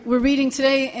We're reading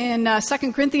today in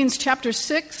 2 Corinthians chapter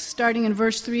 6, starting in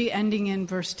verse 3, ending in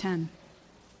verse 10.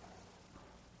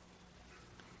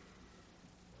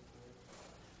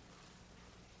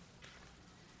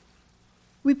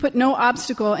 We put no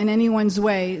obstacle in anyone's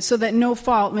way, so that no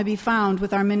fault may be found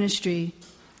with our ministry.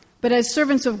 But as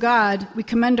servants of God, we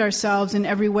commend ourselves in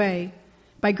every way,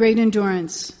 by great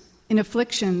endurance, in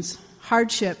afflictions,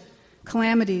 hardship,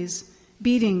 calamities,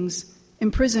 beatings,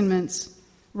 imprisonments,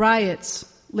 riots,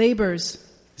 labors,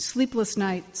 sleepless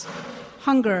nights,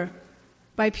 hunger,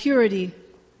 by purity,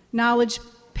 knowledge,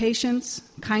 patience,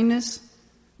 kindness,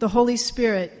 the Holy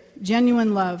Spirit,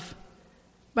 genuine love,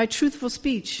 by truthful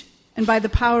speech, and by the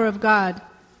power of God,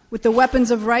 with the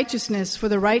weapons of righteousness for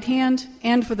the right hand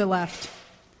and for the left,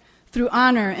 through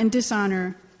honor and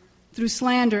dishonor, through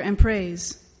slander and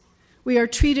praise. We are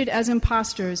treated as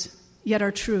impostors, yet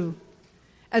are true,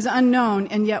 as unknown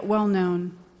and yet well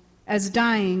known, as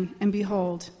dying, and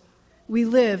behold, we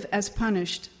live as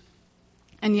punished,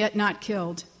 and yet not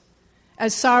killed,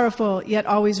 as sorrowful, yet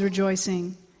always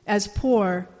rejoicing, as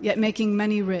poor, yet making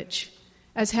many rich,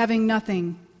 as having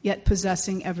nothing, yet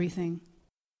possessing everything.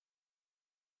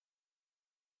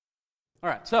 All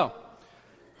right, so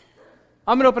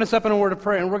I'm going to open us up in a word of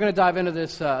prayer, and we're going to dive into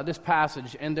this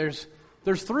passage. And there's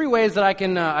three ways that I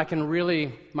can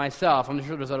really myself. I'm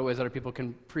sure there's other ways other people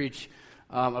can preach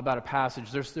about a passage.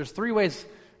 There's three ways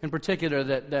in particular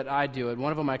that I do it.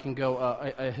 One of them I can go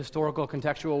a historical,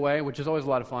 contextual way, which is always a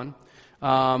lot of fun.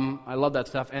 I love that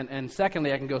stuff. And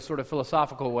secondly, I can go sort of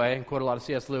philosophical way and quote a lot of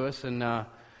C.S. Lewis and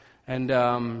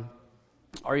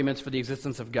arguments for the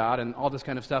existence of God and all this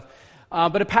kind of stuff.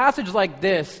 But a passage like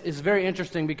this is very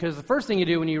interesting because the first thing you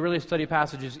do when you really study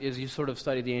passages is you sort of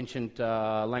study the ancient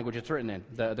language it's written in,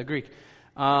 the Greek.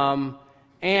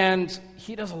 And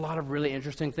he does a lot of really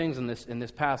interesting things in this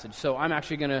passage. So I'm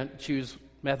actually going to choose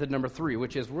method number 3,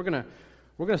 which is we're going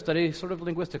to study sort of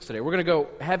linguistics today. We're going to go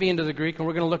heavy into the Greek, and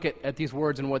we're going to look at these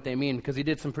words and what they mean, because he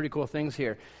did some pretty cool things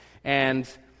here. And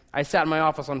I sat in my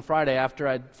office on Friday after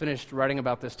I'd finished writing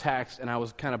about this text, and I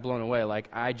was kind of blown away. Like,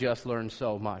 I just learned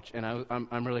so much, and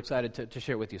I'm really excited to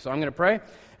share it with you. So I'm going to pray,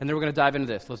 and then we're going to dive into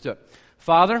this. Let's do it.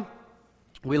 Father,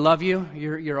 we love you.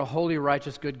 You're a holy,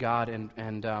 righteous, good God,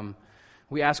 and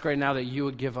we ask right now that you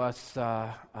would give us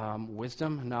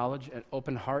wisdom, knowledge, and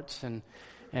open hearts,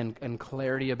 and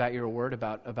clarity about your word,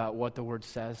 about what the word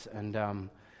says. And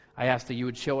I ask that you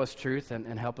would show us truth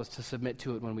and help us to submit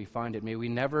to it when we find it. May we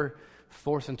never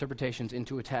force interpretations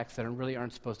into a text that really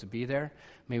aren't supposed to be there.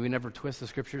 May we never twist the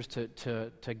scriptures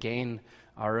to gain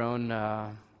our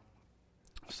own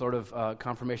sort of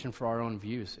confirmation for our own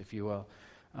views, if you will.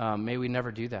 May we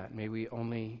never do that. May we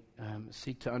only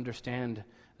seek to understand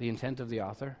the intent of the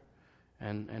author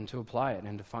and to apply it,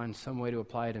 and to find some way to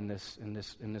apply it in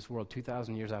this world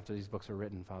 2,000 years after these books are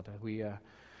written, Father.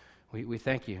 We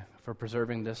thank you for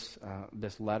preserving this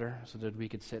letter so that we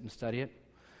could sit and study it.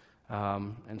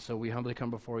 And so we humbly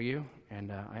come before you,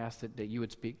 and I ask that you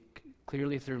would speak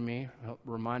clearly through me, help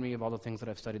remind me of all the things that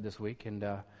I've studied this week, and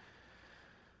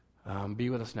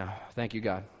be with us now. Thank you,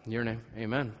 God. In your name,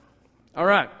 amen. All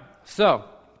right, so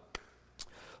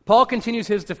Paul continues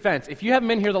his defense. If you haven't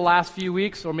been here the last few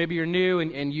weeks, or maybe you're new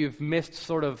and you've missed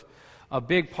sort of a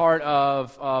big part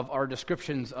of our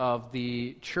descriptions of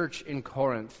the church in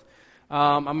Corinth,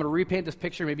 I'm going to repaint this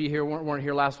picture. Maybe you weren't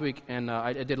here last week, and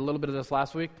I did a little bit of this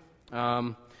last week.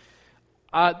 The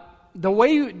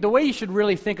way you should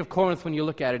really think of Corinth when you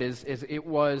look at it is it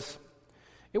was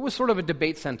sort of a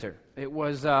debate center. It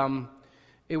was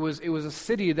a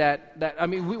city that I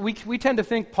mean, we tend to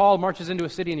think Paul marches into a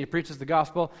city and he preaches the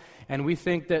gospel, and we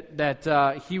think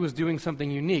that he was doing something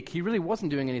unique. He really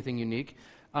wasn't doing anything unique.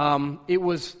 It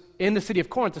was in the city of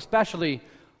Corinth, especially,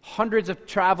 hundreds of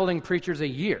traveling preachers a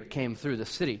year came through the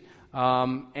city.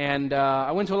 And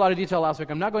I went into a lot of detail last week.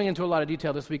 I'm not going into a lot of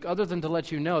detail this week, other than to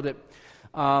let you know that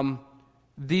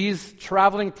these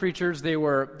traveling preachers, they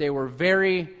were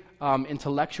very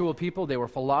intellectual people. They were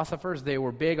philosophers. They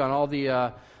were big on all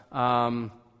the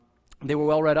they were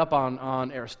well read up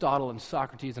on Aristotle and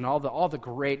Socrates and all the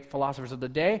great philosophers of the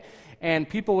day. And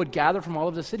people would gather from all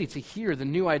over the city to hear the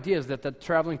new ideas that the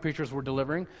traveling preachers were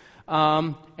delivering.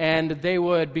 And they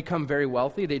would become very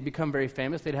wealthy. They'd become very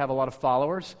famous. They'd have a lot of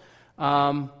followers.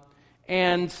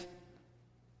 And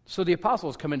so the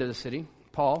apostles come into the city.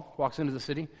 Paul walks into the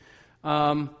city.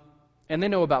 And they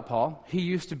know about Paul. He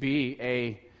used to be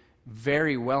a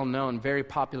very well-known, very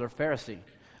popular Pharisee.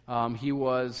 He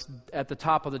was at the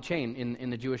top of the chain in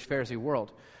the Jewish Pharisee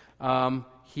world.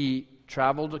 He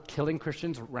traveled killing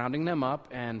Christians, rounding them up,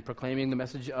 and proclaiming the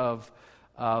message of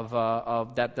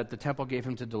that the temple gave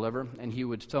him to deliver, and he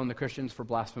would stone the Christians for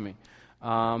blasphemy.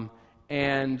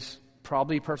 And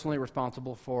probably personally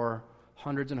responsible for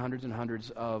hundreds and hundreds and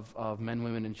hundreds of men,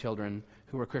 women, and children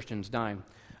who were Christians dying.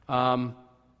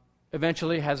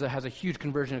 Eventually has a huge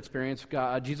conversion experience.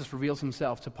 Jesus reveals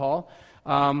himself to Paul,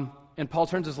 and Paul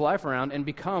turns his life around and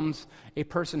becomes a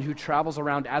person who travels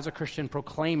around as a Christian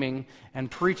proclaiming and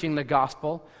preaching the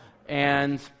gospel.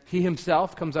 And he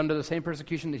himself comes under the same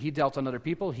persecution that he dealt on other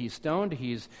people. He's stoned,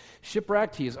 he's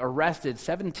shipwrecked, he's arrested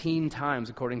 17 times,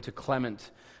 according to Clement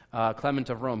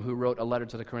of Rome, who wrote a letter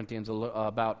to the Corinthians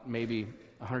about maybe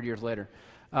 100 years later.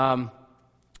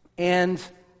 And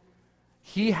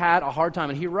he had a hard time,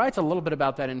 and he writes a little bit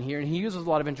about that in here, and he uses a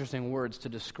lot of interesting words to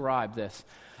describe this.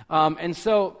 And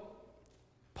so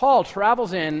Paul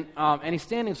travels in, and he's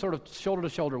standing sort of shoulder to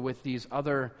shoulder with these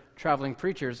other traveling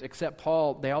preachers, except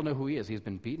Paul, they all know who he is. He's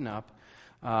been beaten up.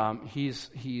 He's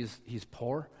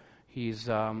poor. He's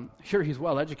sure he's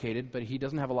well educated, but he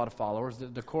doesn't have a lot of followers.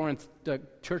 The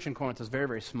church in Corinth is very,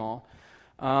 very small.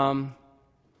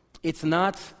 It's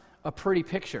not a pretty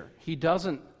picture. He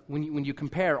doesn't. When you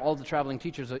compare all the traveling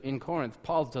teachers in Corinth,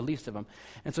 Paul's the least of them,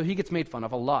 and so he gets made fun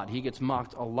of a lot. He gets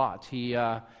mocked a lot. He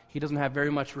doesn't have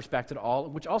very much respect at all,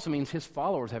 which also means his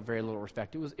followers have very little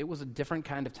respect. It was a different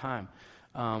kind of time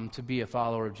to be a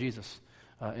follower of Jesus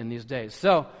in these days.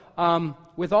 So,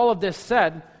 with all of this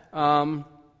said,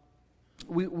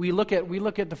 we look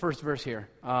at the first verse here,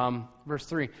 verse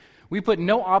 3. We put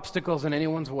no obstacles in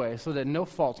anyone's way so that no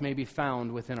faults may be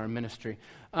found within our ministry.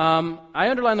 I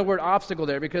underline the word obstacle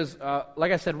there because,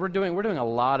 like I said, we're doing a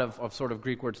lot of sort of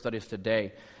Greek word studies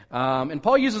today. And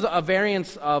Paul uses a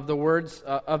variance of the words,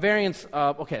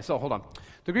 okay, so hold on.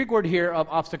 The Greek word here of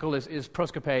obstacle is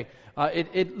proskope.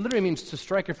 It literally means to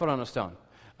strike your foot on a stone.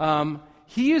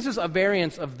 He uses a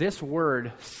variance of this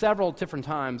word several different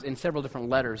times in several different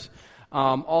letters,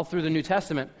 all through the New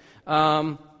Testament.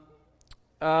 One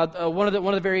of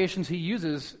the variations he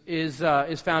uses is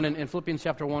found in Philippians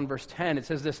chapter 1, verse 10. It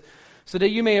says this, so that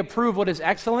you may approve what is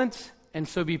excellent, and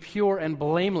so be pure and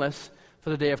blameless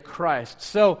for the day of Christ.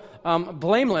 So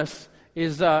blameless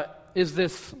is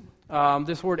this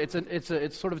word.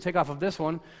 It's sort of a takeoff of this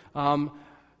one,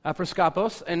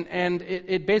 aproskopos, and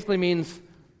it basically means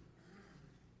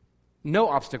no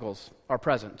obstacles are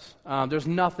present. There's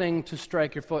nothing to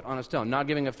strike your foot on a stone, not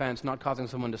giving offense, not causing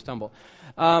someone to stumble.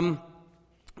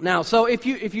 Now, so if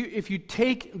you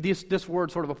take this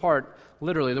word sort of apart,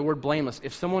 literally, the word blameless,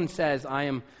 if someone says, I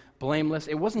am blameless,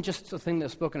 it wasn't just a thing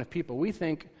that's spoken of people. We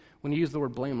think when you use the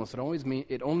word blameless,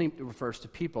 it only refers to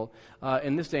people.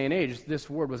 In this day and age, this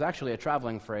word was actually a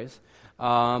traveling phrase.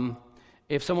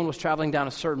 If someone was traveling down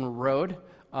a certain road,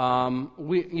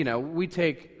 we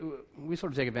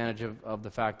sort of take advantage of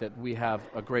the fact that we have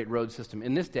a great road system.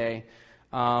 In this day,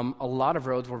 a lot of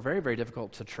roads were very, very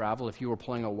difficult to travel. If you were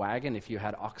pulling a wagon, if you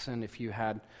had oxen, if you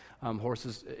had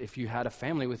horses, if you had a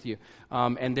family with you,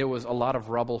 and there was a lot of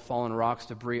rubble, fallen rocks,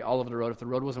 debris all over the road. If the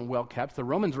road wasn't well kept, the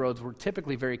Romans' roads were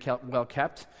typically very well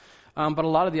kept, but a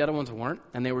lot of the other ones weren't,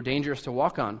 and they were dangerous to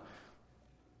walk on.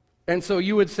 And so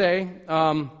you would say,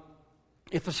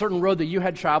 if a certain road that you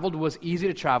had traveled was easy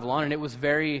to travel on, and it was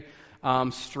very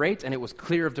straight, and it was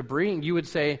clear of debris, you would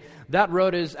say, that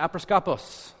road is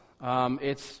aproskopos.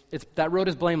 That road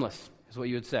is blameless, is what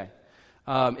you would say.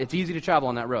 It's easy to travel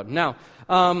on that road. Now,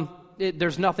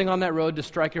 there's nothing on that road to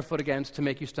strike your foot against to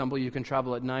make you stumble. You can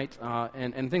travel at night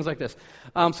and things like this.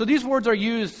 So these words are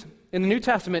used in the New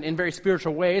Testament in very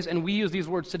spiritual ways, and we use these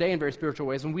words today in very spiritual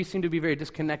ways, and we seem to be very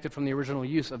disconnected from the original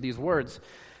use of these words.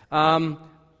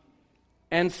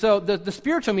 And so the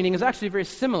spiritual meaning is actually very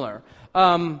similar.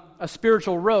 A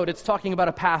spiritual road, it's talking about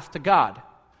a path to God.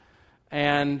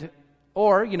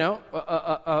 Or,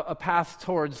 a path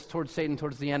towards Satan,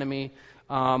 towards the enemy.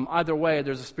 Either way,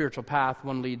 there's a spiritual path.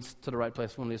 One leads to the right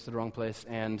place, one leads to the wrong place.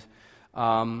 And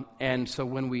so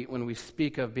when we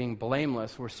speak of being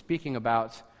blameless, we're speaking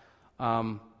about,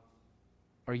 are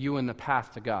you in the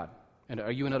path to God? And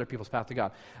are you in other people's path to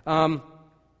God?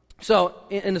 So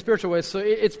in the spiritual way, so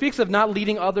it speaks of not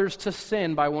leading others to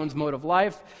sin by one's mode of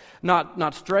life,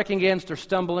 not striking against or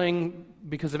stumbling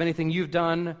because of anything you've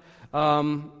done.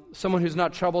 Someone who's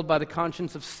not troubled by the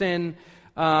conscience of sin.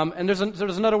 And there's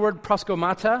another word,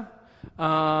 proskomata.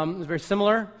 It's very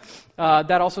similar.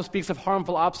 That also speaks of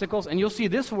harmful obstacles. And you'll see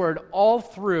this word all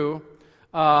through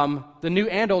the New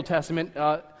and Old Testament.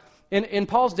 In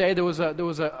Paul's day, there was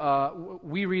a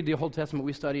we read the Old Testament,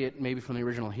 we study it maybe from the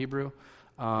original Hebrew,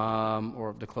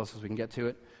 or the closest we can get to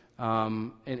it.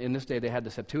 In this day, they had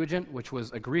the Septuagint, which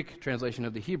was a Greek translation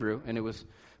of the Hebrew, and it was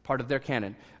part of their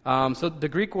canon. So the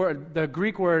Greek word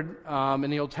in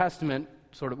the Old Testament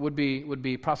sort of would be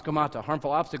proskomata,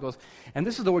 harmful obstacles. And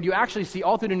this is the word you actually see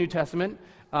all through the New Testament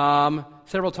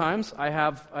several times. I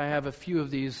have a few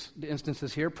of these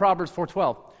instances here. Proverbs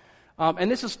 4:12.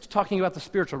 And this is talking about the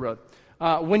spiritual road.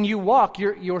 When you walk,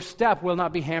 your step will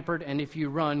not be hampered, and if you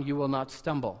run, you will not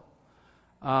stumble.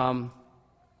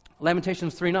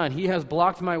 Lamentations 3:9. He has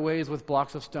blocked my ways with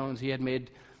blocks of stones. He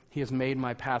has made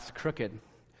my paths crooked.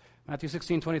 Matthew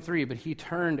 16:23. But he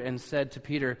turned and said to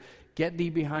Peter, "Get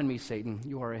thee behind me, Satan.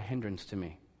 You are a hindrance to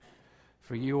me.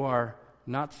 For you are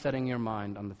not setting your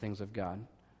mind on the things of God,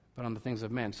 but on the things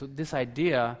of man." So this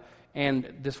idea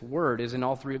and this word is in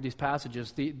all three of these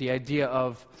passages, the idea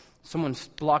of someone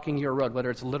blocking your road,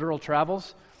 whether it's literal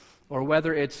travels or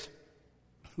whether it's,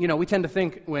 we tend to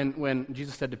think when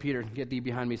Jesus said to Peter, "Get thee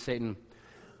behind me, Satan,"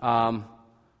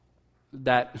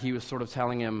 that he was sort of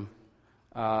telling him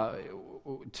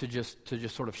to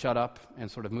just sort of shut up and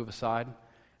sort of move aside.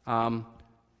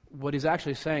 What he's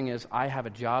actually saying is, I have a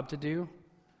job to do,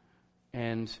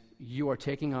 and you are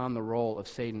taking on the role of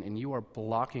Satan, and you are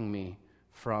blocking me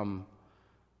from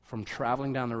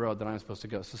traveling down the road that I'm supposed to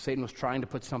go. So Satan was trying to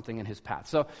put something in his path.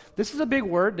 So this is a big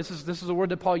word. This is a word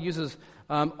that Paul uses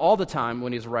all the time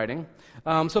when he's writing.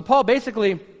 So Paul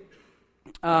basically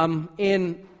in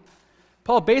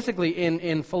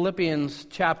Philippians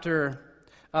chapter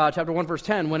 1, verse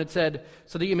 10, when it said,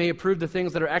 "So that you may approve the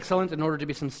things that are excellent in order to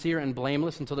be sincere and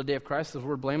blameless until the day of Christ," this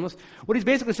word blameless. What he's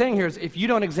basically saying here is, if you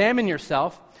don't examine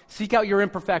yourself, seek out your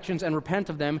imperfections and repent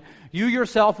of them, you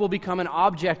yourself will become an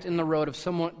object in the road of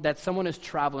someone is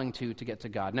traveling to get to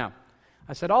God. Now,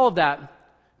 I said all of that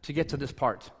to get to this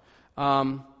part.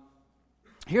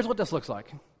 Here's what this looks like.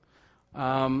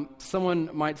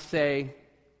 Someone might say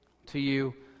to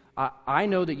you, I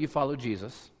know that you follow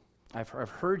Jesus. I've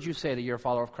heard you say that you're a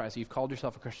follower of Christ. You've called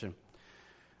yourself a Christian.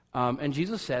 And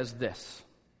Jesus says this.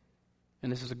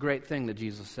 And this is a great thing that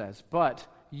Jesus says. But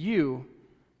you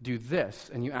do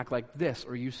this, and you act like this,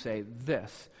 or you say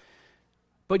this.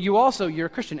 But you're a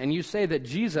Christian, and you say that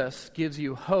Jesus gives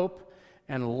you hope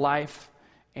and life,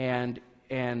 and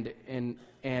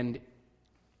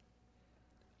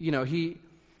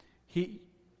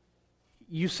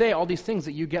you say all these things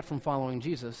that you get from following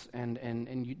Jesus,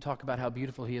 and you talk about how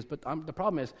beautiful he is, but the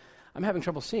problem is, I'm having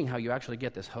trouble seeing how you actually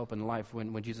get this hope and life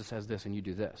when Jesus says this and you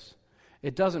do this.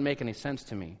 It doesn't make any sense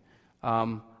to me.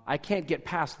 I can't get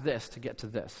past this to get to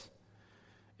this.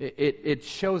 It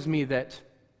shows me that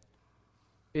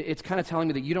it's kind of telling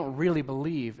me that you don't really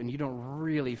believe and you don't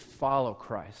really follow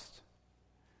Christ.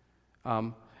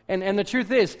 And the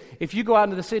truth is, if you go out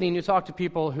into the city and you talk to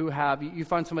people you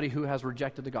find somebody who has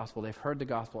rejected the gospel, they've heard the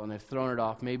gospel and they've thrown it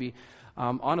off. Maybe,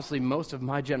 honestly, most of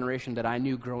my generation that I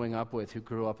knew growing up with, who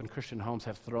grew up in Christian homes,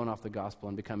 have thrown off the gospel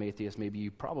and become atheists. Maybe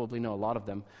you probably know a lot of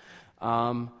them.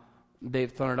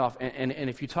 They've thrown it off. And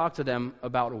if you talk to them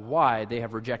about why they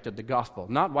have rejected the gospel,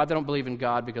 not why they don't believe in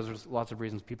God, because there's lots of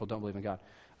reasons people don't believe in God.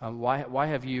 Why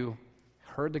have you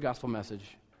heard the gospel message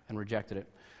and rejected it?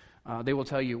 They will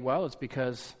tell you, well, it's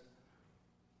because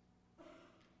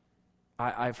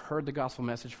I've heard the gospel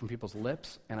message from people's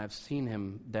lips, and I've seen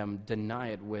them deny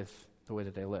it with the way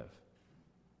that they live.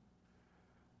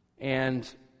 And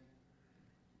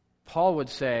Paul would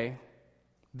say,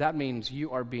 that means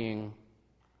you are being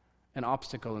an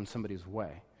obstacle in somebody's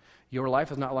way. Your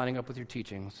life is not lining up with your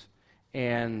teachings,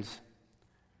 and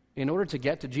in order to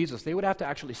get to Jesus, they would have to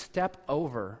actually step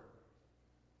over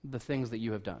the things that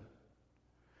you have done.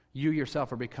 You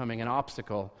yourself are becoming an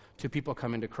obstacle to people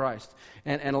coming to Christ.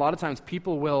 And a lot of times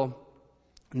people will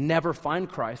never find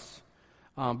Christ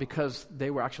because they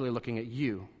were actually looking at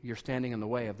you. You're standing in the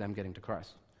way of them getting to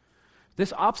Christ.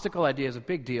 This obstacle idea is a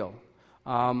big deal.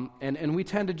 And we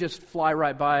tend to just fly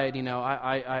right by it.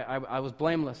 I was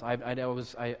blameless.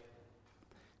 I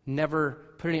never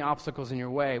put any obstacles in your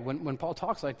way. When Paul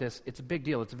talks like this, it's a big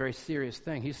deal. It's a very serious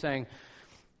thing. He's saying,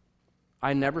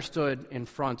 I never stood in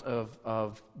front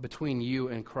of between you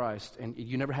and Christ, and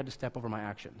you never had to step over my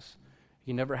actions.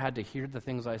 You never had to hear the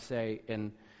things I say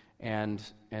and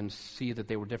see that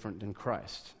they were different than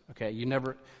Christ. Okay,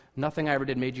 nothing I ever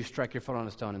did made you strike your foot on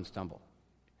a stone and stumble.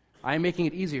 I am making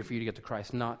it easier for you to get to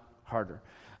Christ, not harder.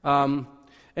 And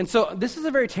so this is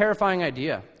a very terrifying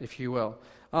idea, if you will.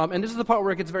 And this is the part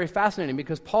where it gets very fascinating,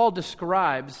 because Paul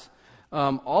describes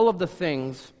all of the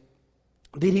things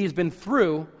that he's been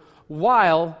through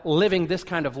while living this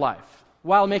kind of life,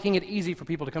 while making it easy for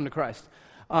people to come to Christ.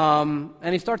 And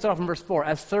he starts off in verse 4,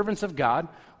 as servants of God,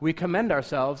 we commend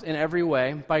ourselves in every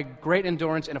way by great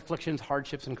endurance in afflictions,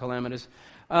 hardships, and calamities.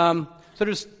 So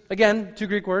there's, again, two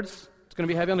Greek words. It's going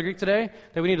to be heavy on the Greek today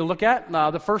that we need to look at.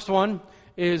 The first one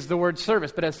is the word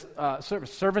service, but as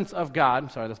servants of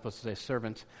God. Sorry, that's supposed to say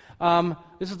servant.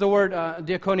 This is the word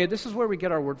diakonia. This is where we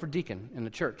get our word for deacon in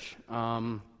the church.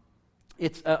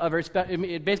 It's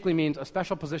it basically means a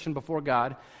special position before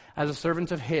God as a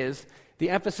servant of His. The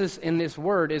emphasis in this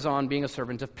word is on being a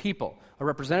servant of people, a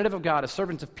representative of God, a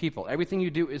servant of people. Everything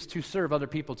you do is to serve other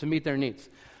people, to meet their needs.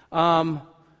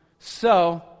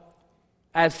 So,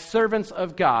 as servants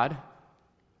of God,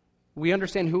 we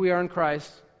understand who we are in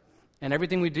Christ, and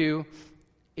everything we do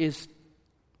is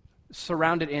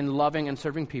surrounded in loving and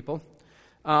serving people.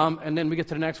 And then we get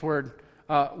to the next word.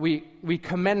 We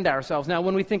commend ourselves. Now,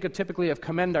 when we think typically of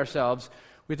commend ourselves,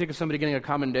 we think of somebody getting a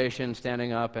commendation,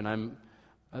 standing up, and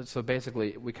so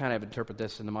basically, we kind of interpret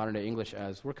this in the modern day English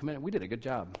as we did a good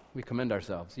job. We commend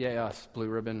ourselves. Yay, us, blue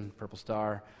ribbon, purple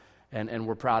star, and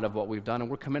we're proud of what we've done, and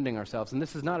we're commending ourselves. And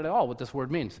this is not at all what this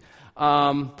word means.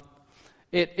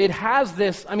 It has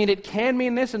this, it can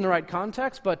mean this in the right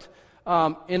context, but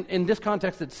in this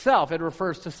context itself, it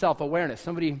refers to self-awareness,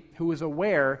 somebody who is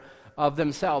aware of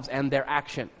themselves and their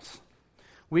actions.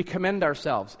 We commend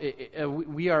ourselves.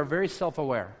 We are very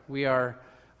self-aware. We are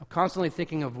constantly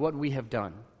thinking of what we have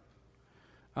done,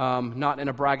 not in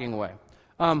a bragging way.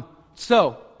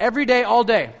 So, every day, all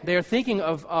day, they are thinking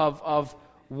of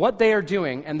what they are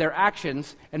doing and their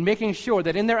actions and making sure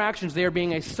that in their actions they are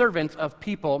being a servant of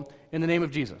people in the name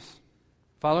of Jesus.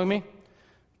 Following me?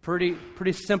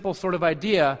 Pretty simple sort of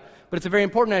idea, but it's a very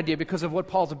important idea because of what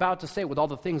Paul's about to say with all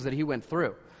the things that he went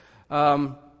through.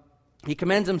 He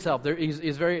commends himself.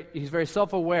 He's very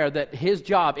self-aware that his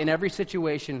job in every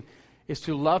situation is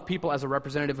to love people as a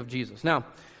representative of Jesus. Now,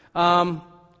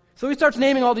 so he starts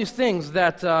naming all these things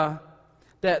that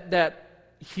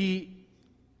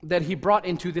he brought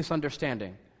into this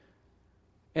understanding.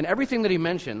 And everything that he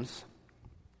mentions,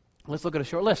 let's look at a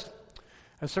short list.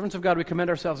 As servants of God, we commend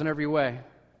ourselves in every way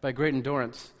by great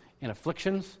endurance in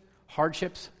afflictions,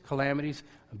 hardships, calamities,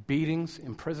 beatings,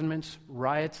 imprisonments,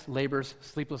 riots, labors,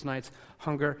 sleepless nights,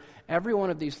 hunger. Every one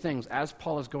of these things, as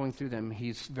Paul is going through them,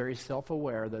 he's very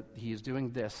self-aware that he is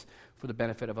doing this for the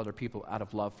benefit of other people out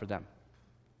of love for them.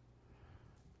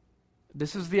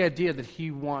 This is the idea that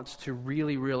he wants to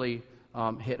really, really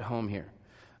hit home here.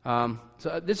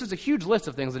 So this is a huge list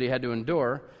of things that he had to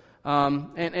endure.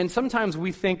 And sometimes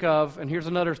we think of, and here's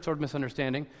another sort of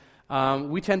misunderstanding,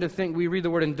 we tend to think, we read the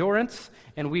word endurance,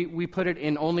 and we put it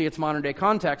in only its modern-day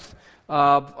context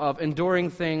of enduring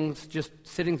things, just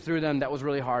sitting through them. That was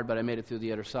really hard, but I made it through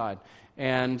the other side.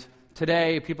 And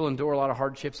today, people endure a lot of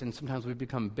hardships, and sometimes we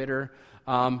become bitter.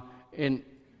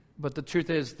 But the truth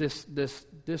is,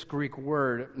 this Greek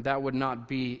word, that would not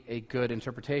be a good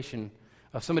interpretation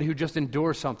of somebody who just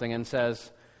endures something and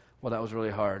says, well, that was really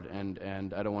hard,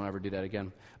 and I don't want to ever do that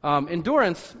again.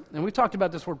 Endurance, and we talked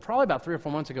about this word probably about 3 or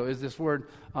 4 months ago, is this word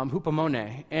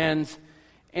hupomone. And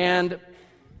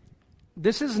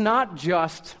this word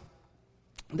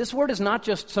is not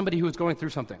just somebody who is going through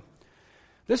something.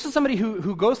 This is somebody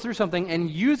who goes through something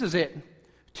and uses it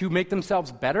to make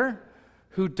themselves better,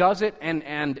 who does it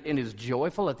and is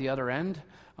joyful at the other end,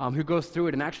 who goes through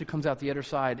it and actually comes out the other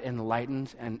side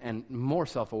enlightened and more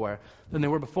self-aware than they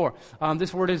were before.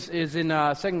 This word is in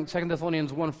 2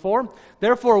 Thessalonians 1:4.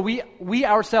 Therefore, we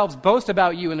ourselves boast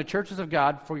about you in the churches of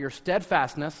God for your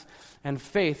steadfastness and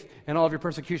faith in all of your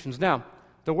persecutions. Now,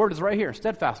 the word is right here,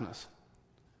 steadfastness.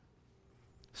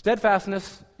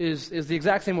 Steadfastness is the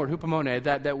exact same word, hupomone,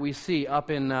 that we see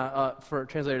up in, for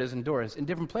translated as endurance. In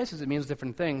different places, it means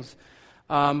different things,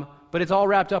 but it's all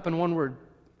wrapped up in one word.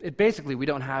 Basically, we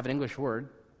don't have an English word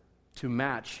to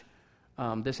match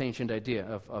this ancient idea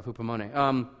of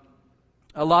hupomone.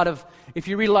 If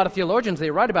you read a lot of theologians,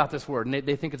 they write about this word, and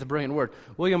they think it's a brilliant word.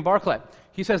 William Barclay,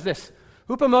 he says this: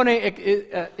 hupomone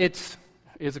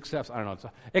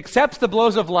accepts the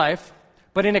blows of life,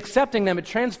 but in accepting them, it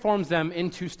transforms them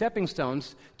into stepping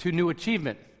stones to new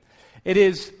achievement. It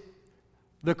is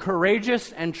the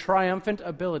courageous and triumphant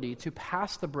ability to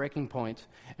pass the breaking point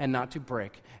and not to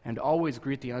break, and always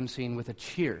greet the unseen with a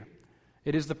cheer.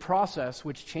 It is the process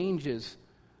which changes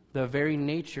the very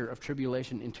nature of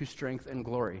tribulation into strength and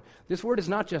glory. This word is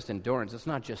not just endurance, it's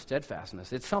not just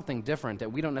steadfastness. It's something different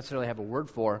that we don't necessarily have a word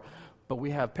for, but we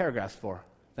have paragraphs for,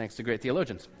 thanks to great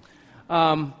theologians.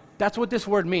 That's what this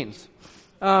word means.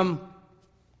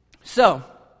 So,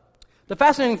 the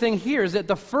fascinating thing here is that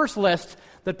the first list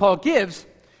that Paul gives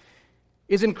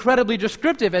is incredibly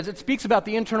descriptive as it speaks about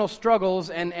the internal struggles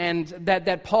and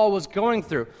that Paul was going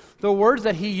through. The words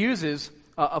that he uses,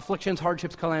 afflictions,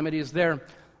 hardships, calamities,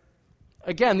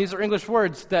 these are English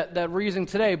words that we're using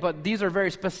today, but these are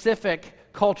very specific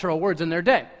cultural words in their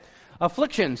day.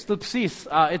 Afflictions, thlipsis,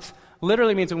 it's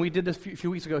literally means, and we did this a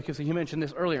few weeks ago because he mentioned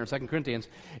this earlier in 2 Corinthians,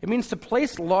 it means to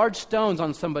place large stones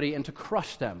on somebody and to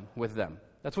crush them with them.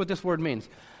 That's what this word means.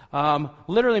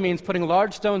 Literally means putting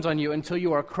large stones on you until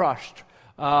you are crushed.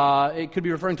 It could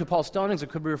be referring to Paul's stonings. It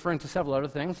could be referring to several other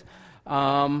things.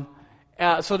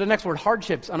 So the next word,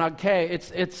 hardships, anagke,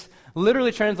 it's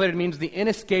literally translated means the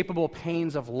inescapable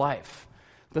pains of life.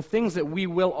 The things that we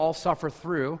will all suffer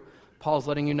through. Paul's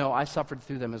letting you know, I suffered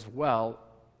through them as well,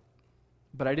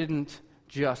 but I didn't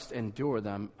just endure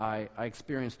them. I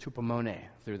experienced tupomone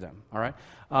through them, all right?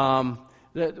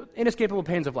 The inescapable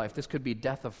pains of life. This could be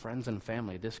death of friends and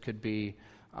family. This could be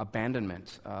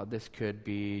abandonment. This could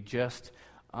be just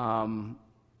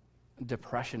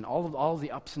depression. All of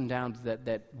the ups and downs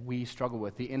that we struggle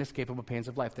with, the inescapable pains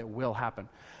of life that will happen.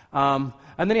 And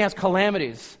then he has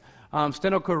calamities,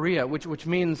 stenochoria, which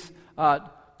means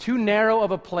too narrow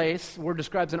of a place. Word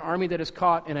describes an army that is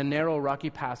caught in a narrow, rocky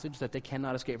passage that they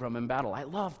cannot escape from in battle. I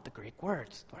love the Greek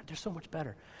words. They're so much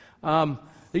better.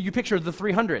 You picture the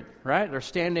 300, right? They're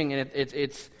standing, and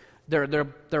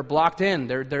they're blocked in.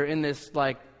 They're in this,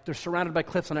 like, they're surrounded by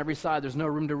cliffs on every side. There's no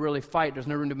room to really fight. There's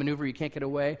no room to maneuver. You can't get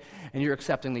away, and you're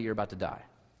accepting that you're about to die.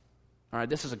 All right,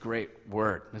 this is a great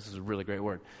word. This is a really great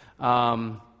word.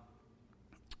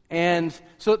 And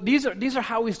so these are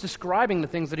how he's describing the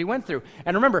things that he went through.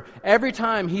 And remember, every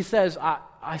time he says,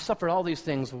 I suffered all these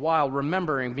things while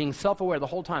remembering, being self-aware the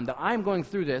whole time that I'm going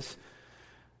through this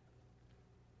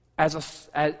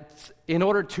in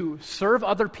order to serve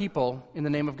other people in the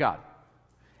name of God.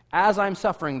 As I'm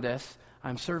suffering this,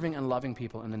 I'm serving and loving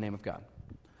people in the name of God.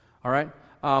 All right?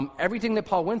 Everything that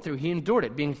Paul went through, he endured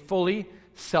it, being fully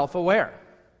self-aware.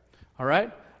 All right?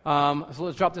 So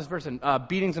let's drop this verse in.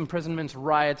 Beatings, imprisonments,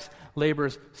 riots,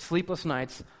 labors, sleepless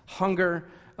nights, hunger.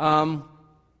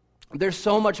 There's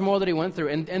so much more that he went through.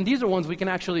 And these are ones we can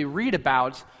actually read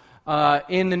about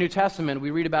in the New Testament.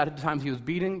 We read about the times he was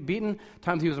beaten,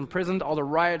 times he was imprisoned, all the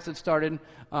riots that started,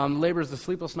 labors, the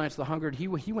sleepless nights, the hunger. He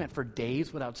went for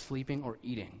days without sleeping or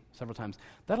eating several times.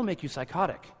 That'll make you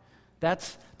psychotic.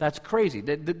 That's crazy.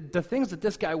 The things that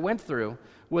this guy went through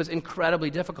was incredibly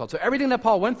difficult. So everything that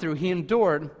Paul went through, he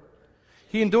endured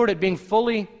it being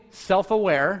fully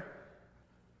self-aware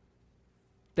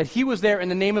that he was there in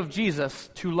the name of Jesus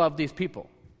to love these people.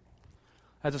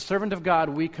 As a servant of God,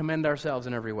 we commend ourselves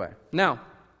in every way. Now,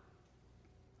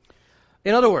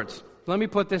 in other words, let me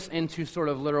put this into sort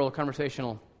of literal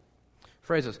conversational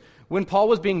phrases. When Paul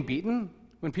was being beaten,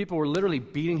 when people were literally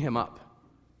beating him up,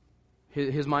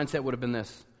 his mindset would have been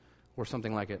this, or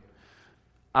something like it.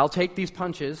 I'll take these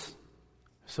punches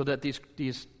so that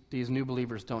these new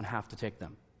believers don't have to take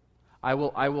them. I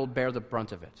will bear the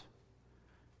brunt of it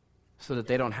so that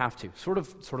they don't have to. Sort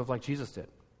of like Jesus did.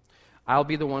 I'll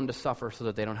be the one to suffer so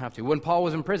that they don't have to. When Paul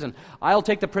was in prison, I'll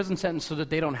take the prison sentence so that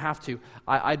they don't have to.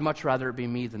 I'd much rather it be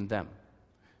me than them.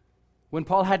 When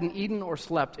Paul hadn't eaten or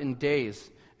slept in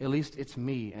days, at least it's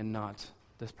me and not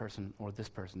this person or this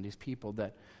person, these people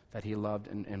that he loved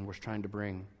and was trying to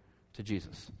bring to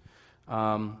Jesus.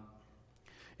 And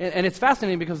it's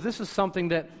fascinating because this is something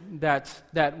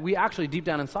that we actually deep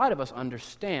down inside of us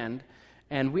understand,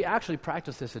 and we actually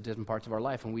practice this at different parts of our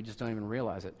life, and we just don't even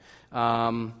realize it.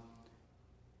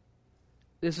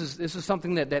 This is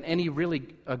something that any really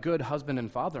a good husband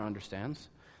and father understands,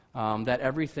 that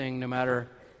everything, no matter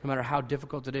how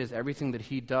difficult it is, everything that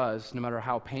he does, no matter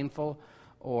how painful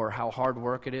or how hard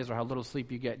work it is or how little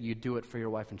sleep you get, you do it for your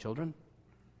wife and children,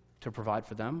 to provide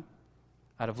for them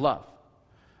out of love.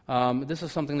 This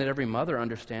is something that every mother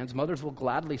understands. Mothers will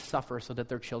gladly suffer so that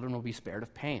their children will be spared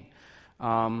of pain.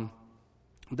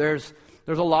 There's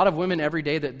a lot of women every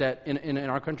day that in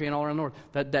our country and all around the world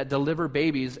that deliver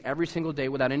babies every single day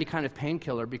without any kind of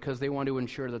painkiller because they want to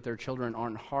ensure that their children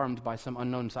aren't harmed by some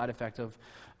unknown side effect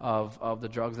of the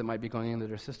drugs that might be going into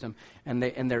their system, and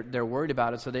they're worried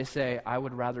about it. So they say, I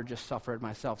would rather just suffer it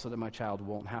myself so that my child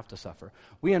won't have to suffer.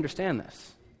 We understand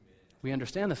this. We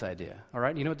understand this idea. All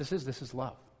right, you know what this is? This is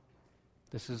love.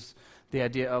 This is the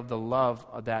idea of the love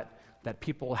that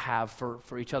people have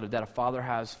for each other, that a father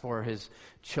has for his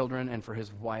children and for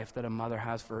his wife, that a mother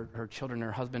has for her children and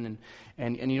her husband.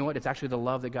 And you know what? It's actually the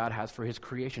love that God has for his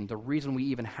creation. The reason we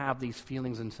even have these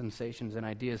feelings and sensations and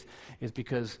ideas is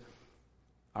because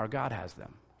our God has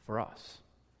them for us.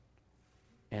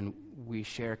 And we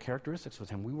share characteristics with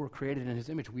him. We were created in his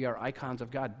image. We are icons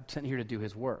of God sent here to do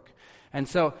his work. And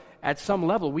so at some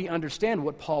level, we understand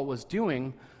what Paul was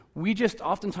doing. We just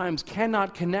oftentimes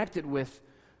cannot connect it with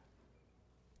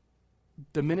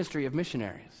the ministry of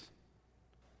missionaries.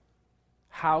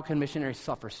 How can missionaries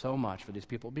suffer so much for these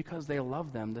people? Because they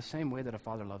love them the same way that a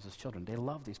father loves his children. They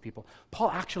love these people.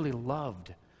 Paul actually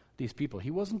loved these people. He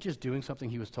wasn't just doing something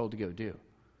he was told to go do.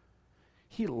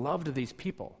 He loved these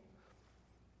people.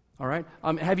 All right?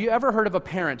 Have you ever heard of a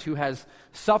parent who has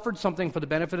suffered something for the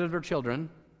benefit of their children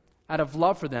out of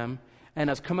love for them and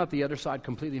has come out the other side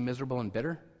completely miserable and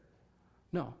bitter?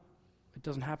 No, it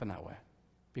doesn't happen that way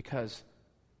because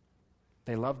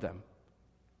they love them.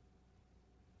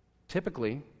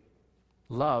 Typically,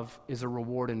 love is a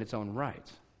reward in its own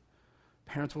right.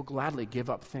 Parents will gladly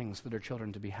give up things for their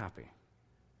children to be happy.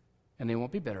 And they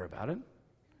won't be bitter about it.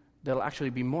 They'll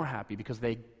actually be more happy because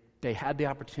they had the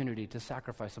opportunity to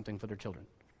sacrifice something for their children.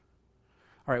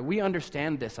 All right, we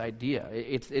understand this idea.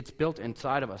 It's built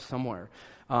inside of us somewhere.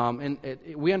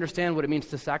 We understand what it means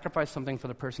to sacrifice something for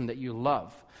the person that you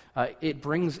love. It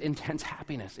brings intense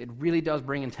happiness. It really does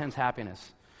bring intense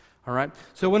happiness. All right?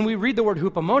 So when we read the word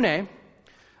hupomone,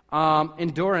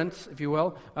 endurance, if you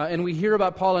will, and we hear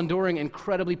about Paul enduring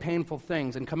incredibly painful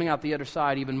things and coming out the other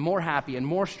side even more happy and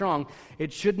more strong,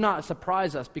 it should not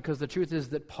surprise us because the truth is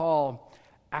that Paul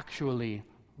actually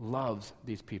loves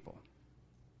these people.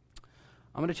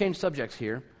 I'm going to change subjects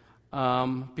here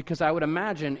because I would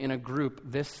imagine in a group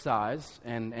this size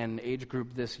and age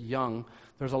group this young,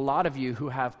 there's a lot of you who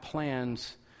have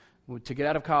plans to get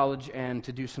out of college and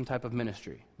to do some type of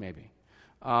ministry, maybe.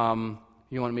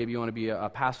 Maybe you want to be a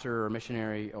pastor or a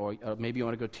missionary, or maybe you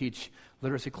want to go teach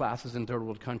literacy classes in third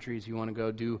world countries. You want to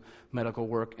go do medical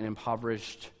work in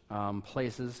impoverished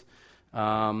places.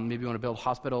 Maybe you want to build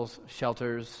hospitals,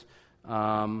 shelters,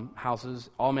 houses,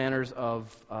 all manners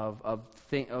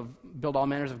build all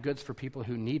manners of goods for people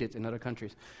who need it in other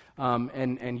countries.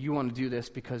 And you want to do this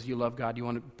because you love God. You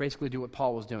want to basically do what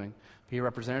Paul was doing, be a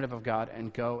representative of God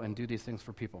and go and do these things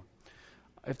for people.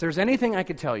 If there's anything I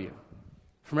could tell you,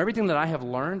 from everything that I have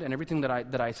learned and everything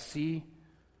that I see,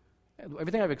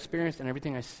 everything I've experienced and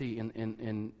everything I see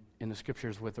in the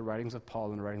scriptures with the writings of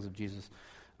Paul and the writings of Jesus,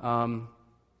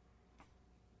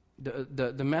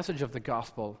 the message of the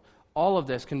gospel, all of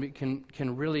this can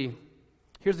really.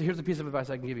 Here's the piece of advice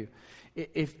I can give you.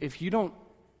 If you don't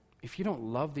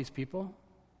love these people,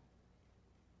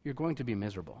 you're going to be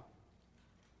miserable.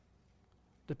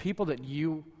 The people that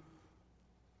you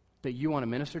want to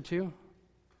minister to,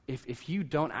 if you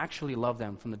don't actually love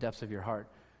them from the depths of your heart,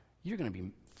 you're going to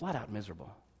be flat out miserable.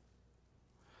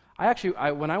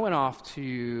 When I went off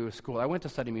to school, I went to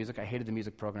study music. I hated the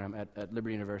music program at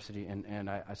Liberty University, and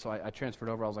I transferred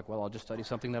over. I was like, well, I'll just study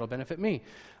something that'll benefit me.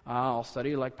 I'll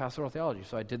study like pastoral theology.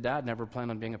 So I did that, never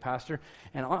planned on being a pastor.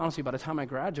 And honestly, by the time I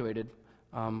graduated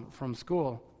from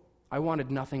school, I wanted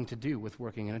nothing to do with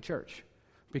working in a church.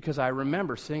 Because I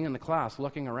remember sitting in the class,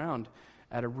 looking around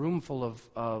at a room full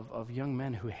of young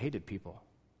men who hated people,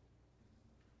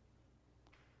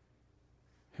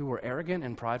 who were arrogant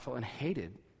and prideful and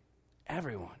hated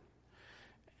everyone.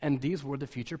 And these were the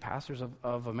future pastors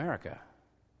of America.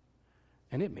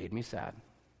 And it made me sad.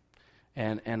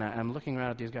 And I'm looking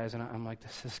around at these guys, and I'm like,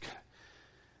 this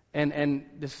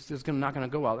is not going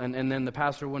to go well. And then the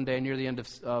pastor one day near the end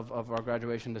of our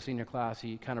graduation, the senior class,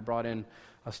 he kind of brought in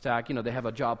a stack. They have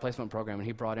a job placement program, and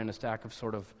he brought in a stack of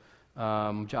sort of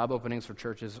job openings for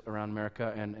churches around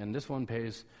America. And this one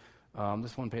pays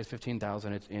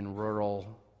 $15,000. It's in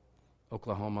rural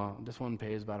Oklahoma. This one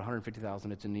pays about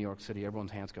 $150,000. It's in New York City.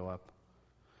 Everyone's hands go up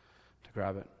to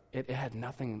grab it. It had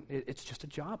nothing. It's just a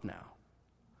job now.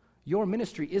 Your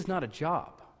ministry is not a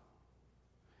job.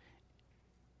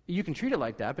 You can treat it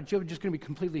like that, but you're just going to be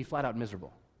completely flat out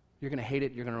miserable. You're going to hate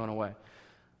it. You're going to run away.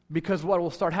 Because what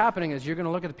will start happening is you're going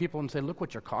to look at the people and say, look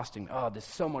what you're costing. Oh, there's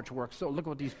so much work. So look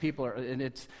what these people are.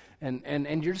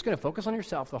 And you're just going to focus on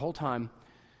yourself the whole time.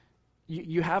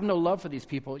 You have no love for these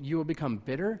people. You will become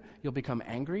bitter, you'll become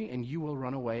angry, and you will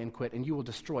run away and quit, and you will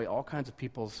destroy all kinds of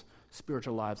people's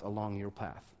spiritual lives along your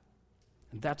path.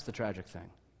 And that's the tragic thing.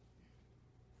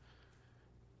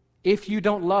 If you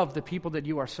don't love the people that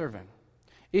you are serving,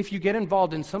 if you get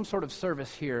involved in some sort of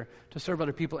service here to serve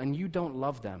other people and you don't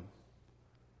love them,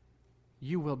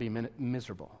 you will be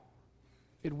miserable.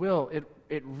 It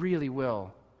really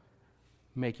will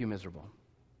make you miserable.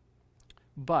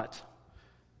 But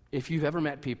if you've ever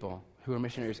met people who are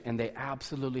missionaries and they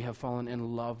absolutely have fallen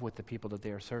in love with the people that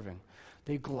they are serving,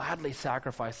 they gladly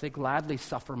sacrifice, they gladly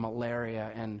suffer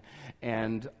malaria,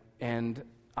 and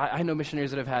I know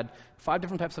missionaries that have had 5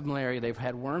 different types of malaria. They've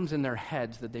had worms in their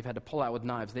heads that they've had to pull out with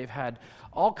knives. They've had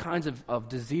all kinds of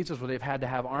diseases where they've had to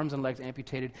have arms and legs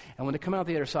amputated. And when they come out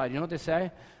the other side, you know what they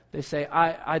say? They say,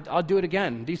 I'll do it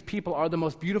again. These people are the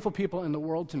most beautiful people in the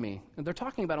world to me. And they're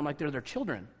talking about them like they're their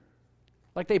children.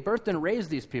 Like they birthed and raised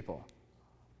these people.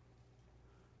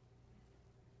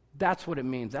 That's what it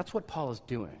means. That's what Paul is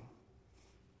doing.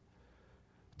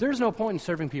 There's no point in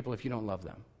serving people if you don't love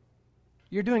them.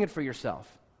 you're doing it for yourself.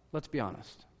 Let's be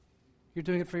honest. You're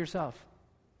doing it for yourself.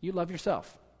 You love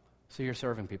yourself, so you're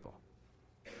serving people.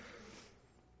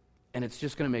 And it's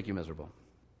just going to make you miserable.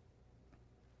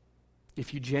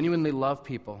 If you genuinely love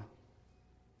people,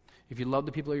 if you love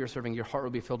the people you're serving, your heart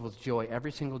will be filled with joy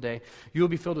every single day. You will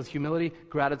be filled with humility,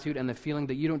 gratitude, and the feeling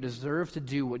that you don't deserve to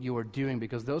do what you are doing,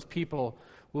 because those people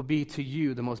will be to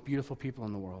you the most beautiful people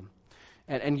in the world.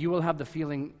 And you will have the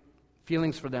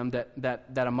feelings for them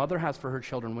that a mother has for her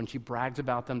children when she brags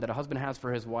about them, that a husband has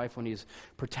for his wife when he's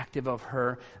protective of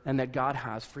her, and that God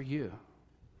has for you.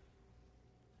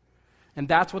 And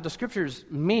that's what the scriptures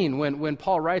mean when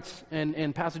Paul writes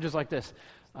in passages like this.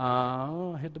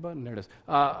 Hit the button. There it is.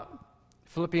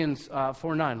 Philippians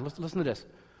 4:9. Listen to this.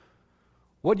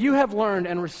 What you have learned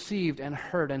and received and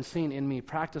heard and seen in me,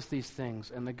 practice these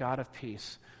things, and the God of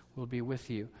peace will be with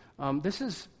you. This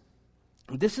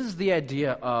is the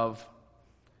idea of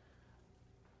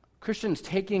Christians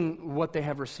taking what they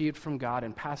have received from God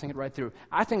and passing it right through,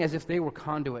 acting as if they were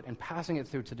conduit and passing it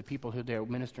through to the people who they're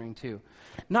ministering to.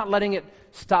 Not letting it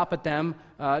stop at them,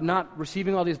 not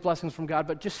receiving all these blessings from God,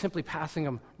 but just simply passing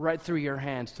them right through your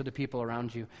hands to the people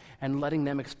around you and letting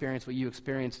them experience what you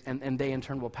experienced, and they in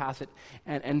turn will pass it.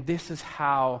 And this is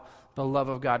how the love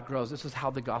of God grows. This is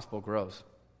how the gospel grows.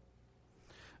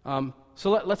 So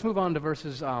let's move on to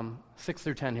verses 6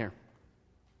 through 10 here.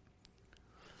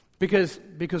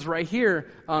 Because right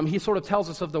here, he sort of tells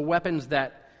us of the weapons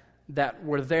that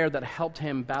were there that helped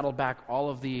him battle back all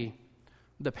of the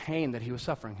pain that he was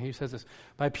suffering. He says this: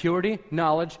 by purity,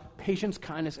 knowledge, patience,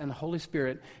 kindness, and the Holy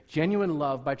Spirit, genuine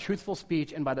love, by truthful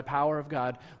speech, and by the power of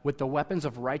God, with the weapons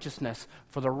of righteousness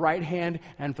for the right hand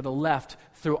and for the left,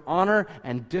 through honor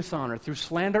and dishonor, through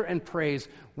slander and praise,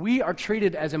 we are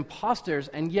treated as impostors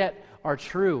and yet are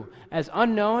true, as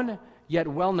unknown yet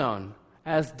well known,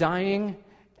 as dying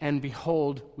and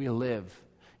behold, we live.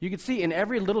 You can see in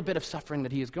every little bit of suffering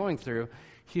that he is going through,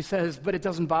 he says, but it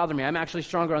doesn't bother me. I'm actually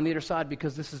stronger on the other side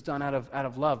because this is done out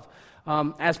of love.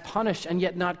 As punished and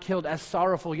yet not killed, as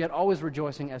sorrowful yet always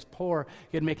rejoicing, as poor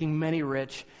yet making many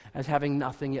rich, as having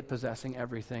nothing yet possessing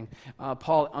everything.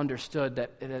 Paul understood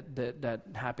that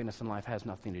happiness in life has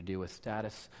nothing to do with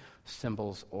status,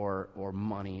 symbols, or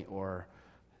money, or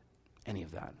any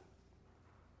of that.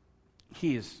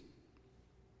 He is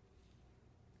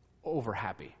over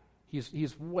happy.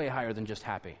 He's way higher than just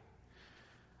happy.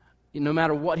 No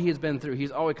matter what he has been through, he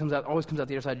always comes out the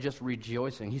other side just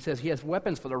rejoicing. He says he has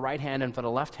weapons for the right hand and for the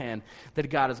left hand that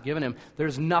God has given him.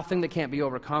 There's nothing that can't be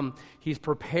overcome. He's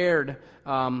prepared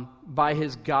by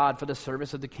his God for the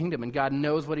service of the kingdom, and God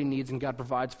knows what he needs, and God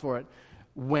provides for it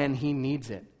when he needs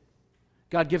it.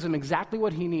 God gives him exactly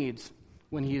what he needs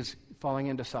when he's falling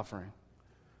into suffering.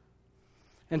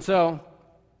 And so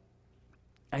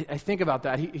I think about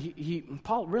that.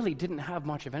 Paul really didn't have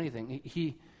much of anything.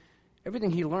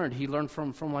 Everything he learned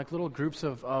from like little groups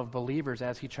of believers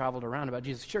as he traveled around about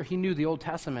Jesus. Sure, he knew the Old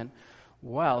Testament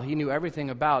well. He knew everything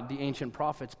about the ancient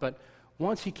prophets. But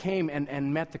once he came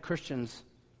and met the Christians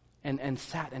and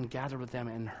sat and gathered with them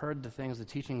and heard the things, the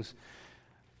teachings,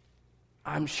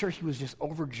 I'm sure he was just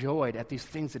overjoyed at these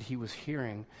things that he was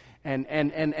hearing. And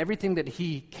everything that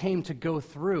he came to go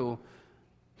through,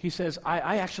 he says,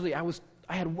 I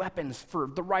had weapons for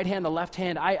the right hand, the left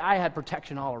hand. I had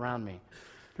protection all around me.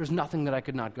 There's nothing that I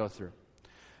could not go through.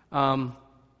 A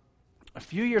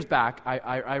few years back,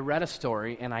 I read a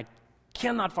story, and I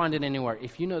cannot find it anywhere.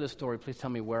 If you know this story, please tell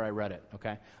me where I read it,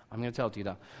 okay? I'm going to tell it to you,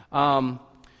 though.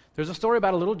 There's a story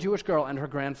about a little Jewish girl and her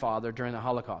grandfather during the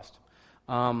Holocaust.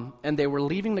 And they were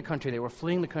leaving the country. They were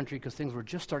fleeing the country because things were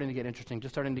just starting to get interesting,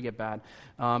 just starting to get bad.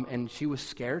 And she was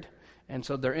scared. And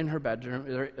so they're in her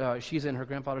bedroom. She's in her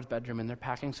grandfather's bedroom, and they're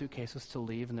packing suitcases to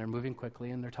leave, and they're moving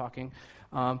quickly, and they're talking.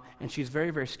 And she's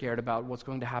very, very scared about what's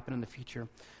going to happen in the future.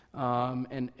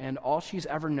 And all she's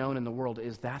ever known in the world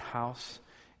is that house,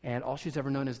 and all she's ever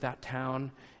known is that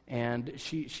town. And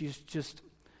she's just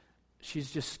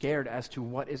scared as to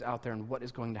what is out there and what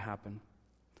is going to happen.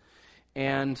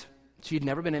 And she'd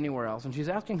never been anywhere else, and she's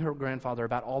asking her grandfather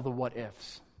about all the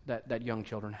what-ifs that young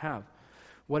children have.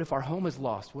 What if our home is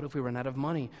lost? What if we run out of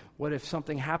money? What if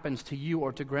something happens to you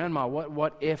or to grandma?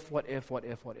 What if?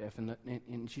 And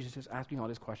she's just asking all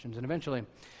these questions. And eventually,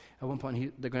 at one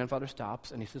point, the grandfather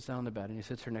stops, and he sits down on the bed, and he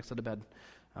sits her next to the bed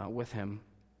with him.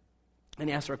 And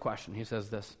he asks her a question. He says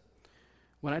this: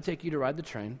 when I take you to ride the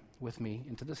train with me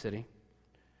into the city,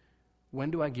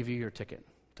 when do I give you your ticket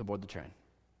to board the train?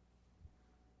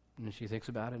 And she thinks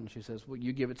about it, and she says, well,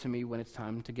 you give it to me when it's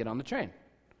time to get on the train.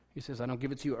 He says, I don't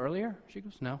give it to you earlier? She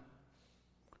goes, no.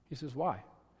 He says, why?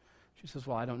 She says,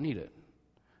 well, I don't need it.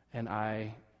 And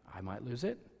I might lose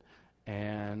it,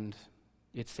 and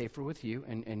It's safer with you,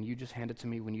 and you just hand it to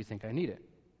me when you think I need it.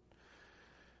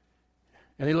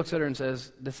 And he looks at her and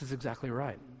says, this is exactly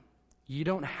right. You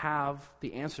don't have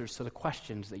the answers to the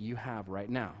questions that you have right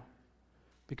now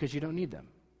because you don't need them.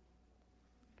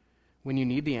 When you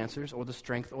need the answers or the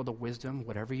strength or the wisdom,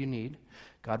 whatever you need,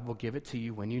 God will give it to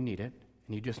you when you need it,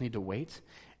 and you just need to wait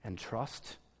and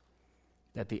trust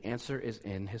that the answer is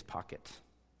in his pocket,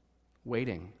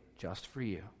 waiting just for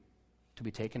you to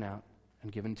be taken out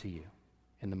and given to you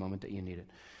in the moment that you need it.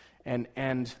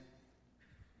 And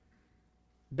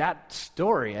that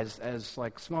story, as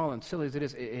like small and silly as it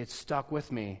is, it stuck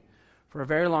with me for a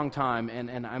very long time,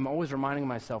 and I'm always reminding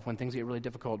myself when things get really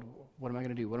difficult, what am I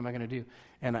going to do? What am I going to do?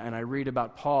 And I read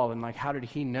about Paul, and like, how did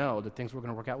he know that things were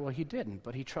going to work out? Well, he didn't,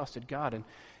 but he trusted God,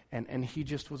 and he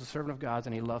just was a servant of God's,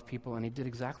 and he loved people, and he did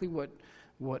exactly what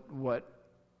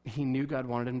he knew God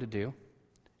wanted him to do.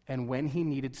 And when he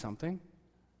needed something,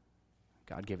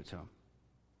 God gave it to him.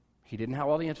 He didn't have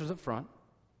all the answers up front.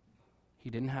 He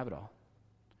didn't have it all.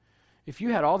 If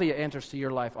you had all the answers to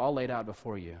your life all laid out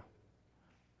before you,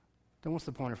 then what's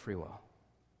the point of free will?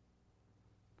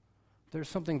 There's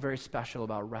something very special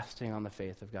about resting on the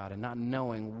faith of God and not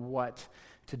knowing what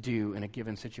to do in a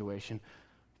given situation,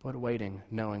 but waiting,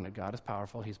 knowing that God is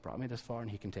powerful, he's brought me this far,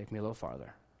 and he can take me a little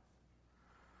farther.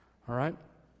 All right?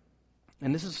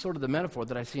 And this is sort of the metaphor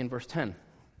that I see in verse 10.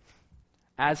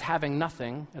 As having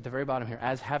nothing, at the very bottom here,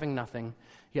 as having nothing,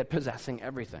 yet possessing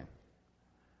everything.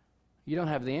 You don't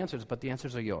have the answers, but the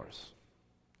answers are yours.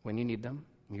 When you need them,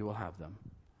 you will have them.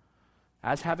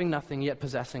 As having nothing, yet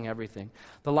possessing everything.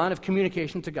 The line of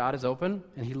communication to God is open,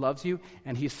 and he loves you,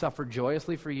 and he's suffered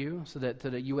joyously for you so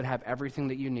that you would have everything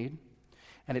that you need.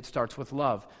 And it starts with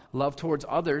love. Love towards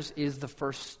others is the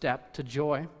first step to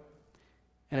joy,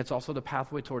 and it's also the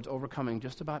pathway towards overcoming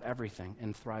just about everything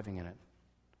and thriving in it.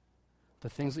 The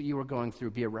things that you are going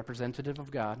through, be a representative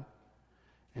of God,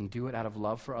 and do it out of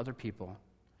love for other people,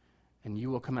 and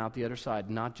you will come out the other side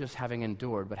not just having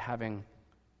endured, but having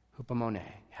hupomone,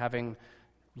 having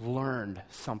learned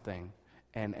something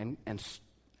and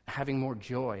having more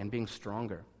joy and being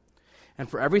stronger. And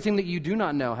for everything that you do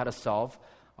not know how to solve,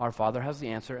 our Father has the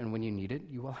answer, and when you need it,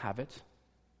 you will have it.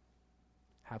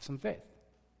 Have some faith.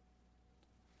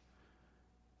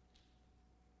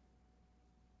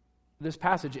 This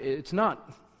passage, it's not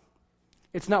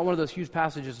one of those huge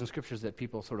passages in Scriptures that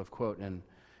people sort of quote and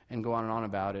go on and on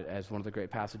about it as one of the great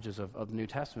passages of the New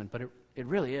Testament, but it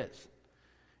really is.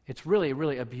 It's really,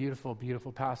 really a beautiful,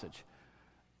 beautiful passage.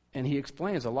 And he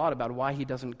explains a lot about why he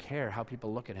doesn't care how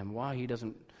people look at him, why he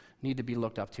doesn't need to be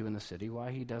looked up to in the city,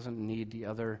 why he doesn't need the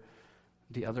other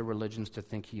religions to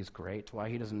think he is great, why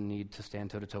he doesn't need to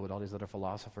stand toe-to-toe with all these other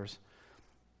philosophers.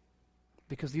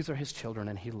 Because these are his children,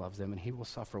 and he loves them, and he will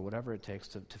suffer whatever it takes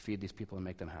to feed these people and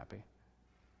make them happy.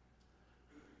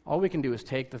 All we can do is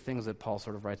take the things that Paul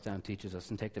sort of writes down and teaches us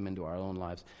and take them into our own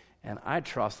lives. And I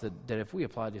trust that if we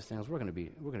apply these things, we're going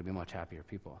to be much happier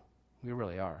people. We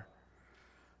really are.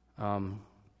 We're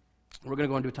going to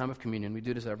go into a time of communion. We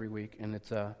do this every week, and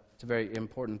it's a very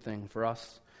important thing for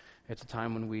us. It's a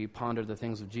time when we ponder the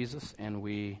things of Jesus, and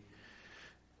we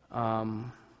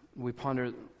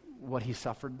ponder what he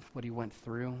suffered, what he went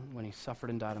through when he suffered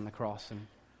and died on the cross,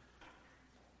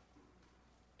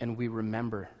 and we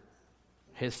remember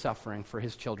his suffering for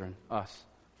his children, us.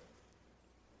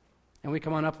 And we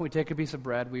come on up and we take a piece of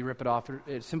bread, we rip it off.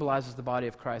 It symbolizes the body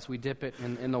of Christ. We dip it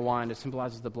in the wine. It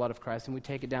symbolizes the blood of Christ, and we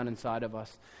take it down inside of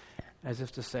us as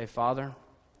if to say, Father,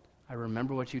 I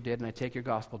remember what you did, and I take your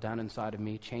gospel down inside of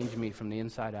me, change me from the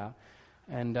inside out.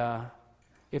 And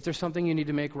if there's something you need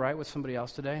to make right with somebody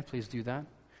else today, please do that.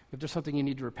 If there's something you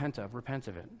need to repent of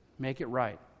it. Make it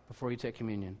right before you take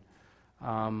communion.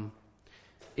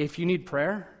 If you need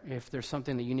prayer, if there's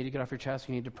something that you need to get off your chest,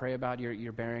 you need to pray about,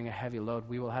 you're bearing a heavy load,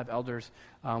 we will have elders.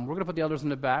 We're going to put the elders in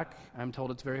the back. I'm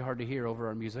told it's very hard to hear over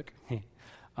our music.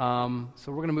 So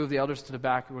we're going to move the elders to the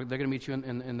back. They're going to meet you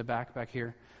in the back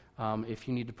here. If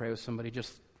you need to pray with somebody,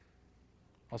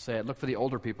 I'll say it, look for the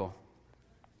older people.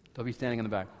 They'll be standing in the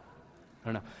back.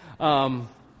 I don't know.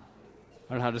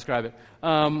 I don't know how to describe it.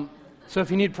 So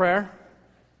if you need prayer,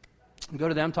 go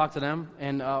to them, talk to them,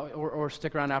 and or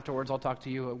stick around afterwards. I'll talk to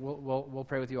you. We'll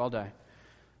pray with you all day.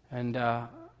 And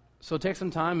so take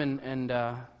some time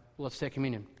and let's take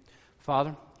communion.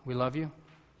 Father, we love you.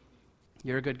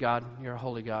 You're a good God. You're a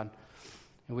holy God.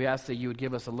 And we ask that you would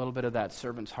give us a little bit of that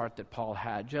servant's heart that Paul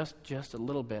had. Just a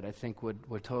little bit, I think,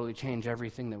 would totally change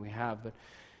everything that we have. But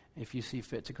if you see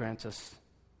fit to grant us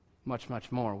much,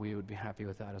 much more, we would be happy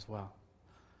with that as well.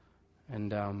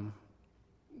 And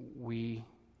we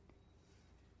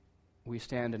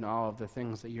stand in awe of the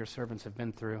things that your servants have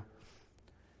been through.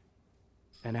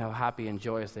 and how happy and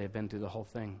joyous they have been through the whole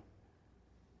thing.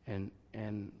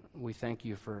 And we thank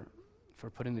you for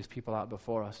putting these people out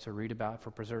before us to read about,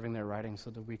 for preserving their writings so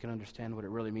that we can understand what it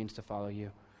really means to follow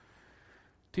you.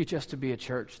 Teach us to be a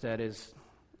church that is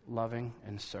loving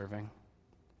and serving,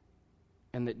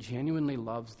 and that genuinely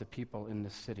loves the people in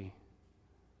this city.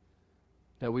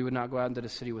 That we would not go out into the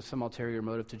city with some ulterior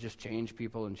motive to just change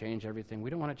people and change everything. We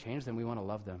don't want to change them. We want to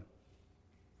love them.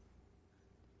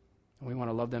 And we want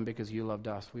to love them because you loved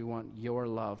us. We want your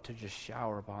love to just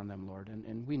shower upon them, Lord.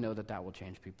 And we know that that will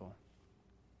change people.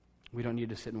 We don't need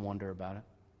to sit and wonder about it.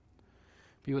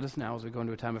 Be with us now as we go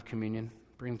into a time of communion.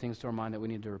 Bring things to our mind that we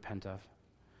need to repent of.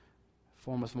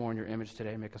 Form us more in your image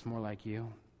today. Make us more like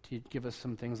you. Give us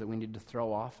some things that we need to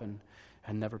throw off and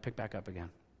never pick back up again.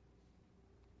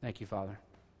 Thank you, Father.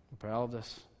 We pray all of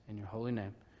this in your holy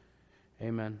name.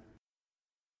 Amen.